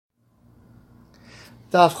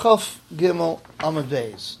Daf Chaf Gimel Amud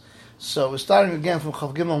Beis. So we're starting again from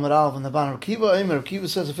Chaf Gimel Amud Aleph and the Ban Rekiva. Rekiva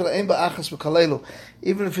says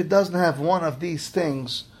even if it doesn't have one of these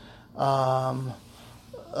things, whether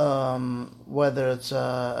it's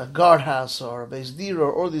a guardhouse or a Beis Dira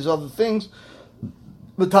or these other things,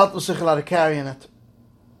 B'tat L'Sich allowed to carry in it.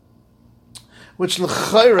 Which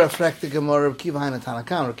l'chayra reflect the Gemara Rekiva Haina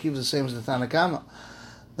Tanakama. Rekiva is the same as the Tanakama.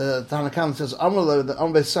 The Tanakama says Amr the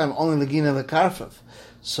Amr Beis only Legina lekarfav.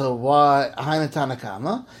 So why Haina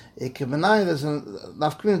Tanakama? It can be there's a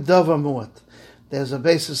nafkamina davar muat. There's a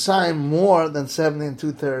basis sign more than 70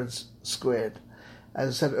 2/3 squared. As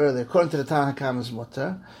I said earlier, according to the Tanakama's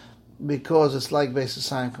mutter, because it's like basis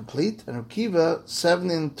sign complete, and Rekiva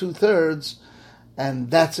 70 2/3,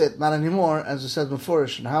 and that's it, not anymore, as I said before.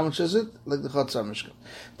 And how much is it? Like the Chatzar Mishkan.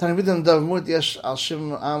 Tanvidim davar muat yesh al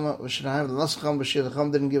shivim ama v'shenayim the lasacham b'shir the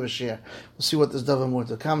chum didn't give a share. We'll see what this davar muat.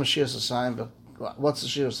 The kama shir is a sign, but what's the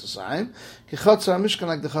shir is a sign? Ki Chatzar Mishkan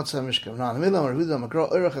like the Chatzar Mishkan. Now in the middle of Revidim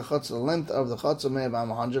Makro Urach Chatzar the length of the Chatzar may have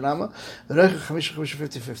 100 ama. The Reich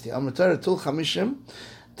 50. Amatar tul 50.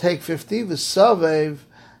 Take 50 the Savev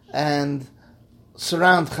and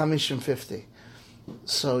surround 50.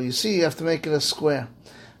 So you see, you have to make it a square.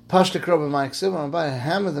 Pashta Kroba Ma'aksiv, I'm by a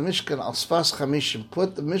hammer the Mishkan al Spas Chamishim.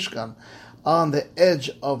 Put the Mishkan on the edge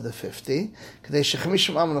of the 50. Kadesh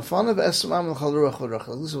Chamishim Am in front of it, Esam Am Chal Ruach Ruach.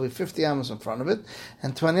 This will be 50 amos in front of it,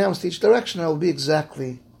 and 20 amos to each direction. It will be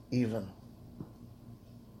exactly even.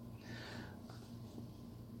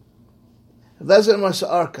 If that's in Moisa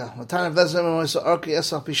Arka, what time if that's in Moisa Arka,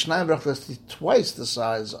 Esal Pishnayim Rach, that's twice the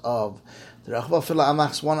size of the Rachba Fila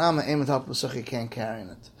Amachs, one Amma, aim at top of you can't carry in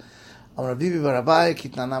it. Amrabibi Barabai,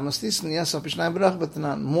 Kitnan Amastis, and Yasa Pishnayim Rach, but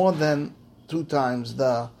not more than 2 times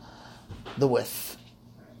the width.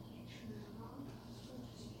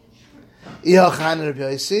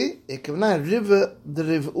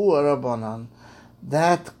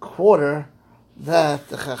 That quarter that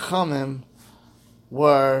the Chachamim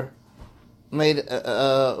were made,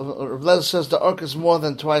 Rav says the ark is more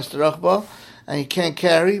than twice the Rachba, and you can't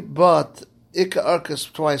carry, but Ika ark is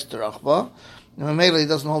twice the Rachba. And Mamela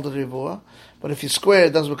doesn't hold the Rivua, but if you square,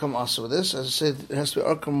 it does become also with this. As I said, it has to be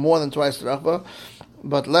ark more than twice the Rachba,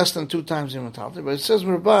 but less than 2 times the Imatalti. But it says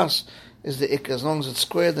Merabas is the Ika. As long as it's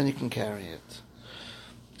squared, then you can carry it.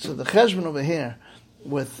 So the Cheshbon over here,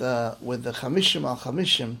 with the Chamishim al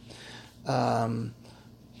Chamishim,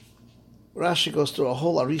 Rashi goes through a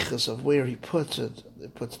whole arichas of where he puts it. He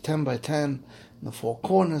puts 10 by 10 in the 4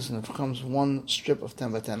 corners, and it becomes one strip of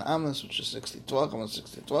 10 by 10 amas, which is 60 tvachim and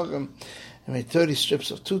 60 tvachim. He made 30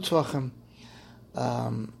 strips of 2 tvachim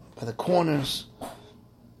by the corners.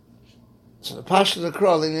 So the Pasha of the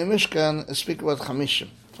Kral in the Mishkan is speaking about Chamishim.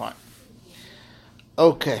 Fine.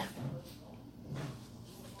 Okay.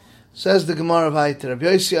 Says the Gemara of Haiter. Rabbi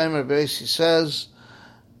Yossi Aimer Rabbi Yossi says,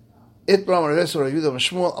 It Bram Rabbi Yossi Rabbi Yudah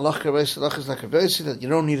Mashmuel Allah Rabbi Yossi Allah is like Rabbi Yossi that you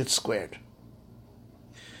don't need it squared.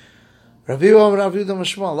 Rabbi Yudah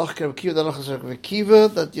Mashmuel Allah Rabbi Kiva Allah is like Rabbi Kiva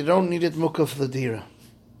that you don't need it mukaf l'dira.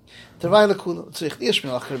 Tervai l'kul tzich diashmi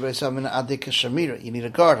Allah Rabbi Yossi Amina Adik Shamira. You need a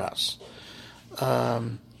guardhouse.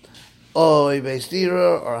 Or a Beis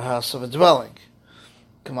Dira, or a house of a dwelling.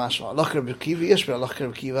 Kamashma Allah Rabbi Kiva Yeshmi Allah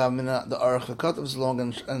Rabbi Kiva Amina the Aruch V'Katav is long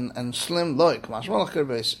and slim. Loy Kamashma Allah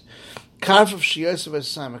Rabbi Yossi. Carf of Shiyos of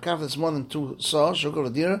Esayim, a calf that's more than 2 saws, Shukol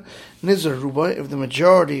Adira, Nizar Rubai, if the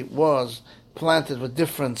majority was planted with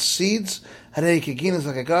different seeds, Harei Kegin is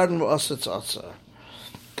like a garden, V'Asatz Atzar.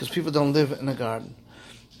 Because people don't live in a garden.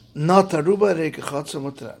 Not Aruba, Harei Kechatza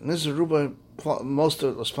Mutra. Nizar Rubai, most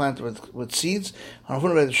of it was planted with seeds. On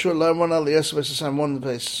one way, the short Lamon al Yosef Esayim, one of the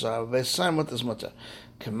places, Esayim, what is Mutra?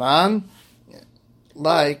 Kaman,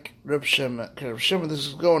 like Reb Shimon. Reb Shimon, this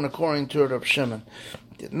is going according to Reb Shimon.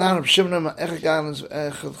 Now Reb Shimon Echegan is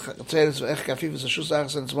Tzeiris Echekafif is a Shus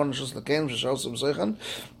Achas and it's one of the Shus Lekelim Shashos B'Zeichen.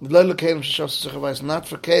 The Lo Lekelim Shashos B'Zeichen is not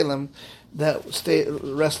for Kelim that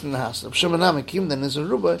rest in the house. Reb Shimon Amikim then is a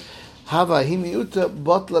Ruba Hava Himiuta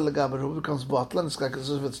Botla Legaber Ruba becomes Botla and it's like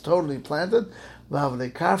as if it's totally planted. Hava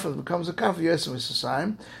the Karfa becomes a Karfa Yosef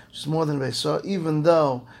Yisasayim, which is more than they saw, even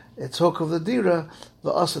though it's hook of the Dira,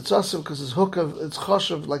 the Asatzasim because it's hook of it's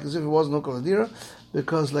Choshev like as if it wasn't hook of the Dira.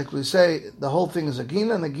 Because, like we say, the whole thing is a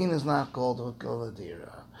gina, and the gina is not called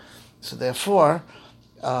Hukaladira. So therefore,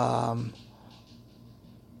 so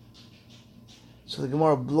the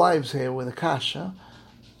Gemara blives here with a kasha.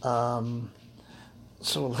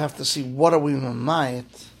 So we'll have to see what are we mamayit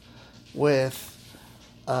with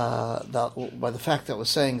by the fact that we're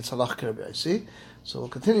saying it's halach kirbi. So we'll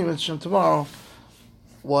continue mentioning tomorrow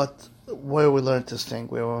where we learned this thing,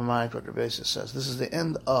 where we're mamayit what Rabbi says. This is the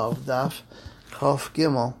end of Daf Chaf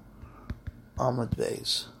Gimel Amud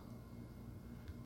Beis.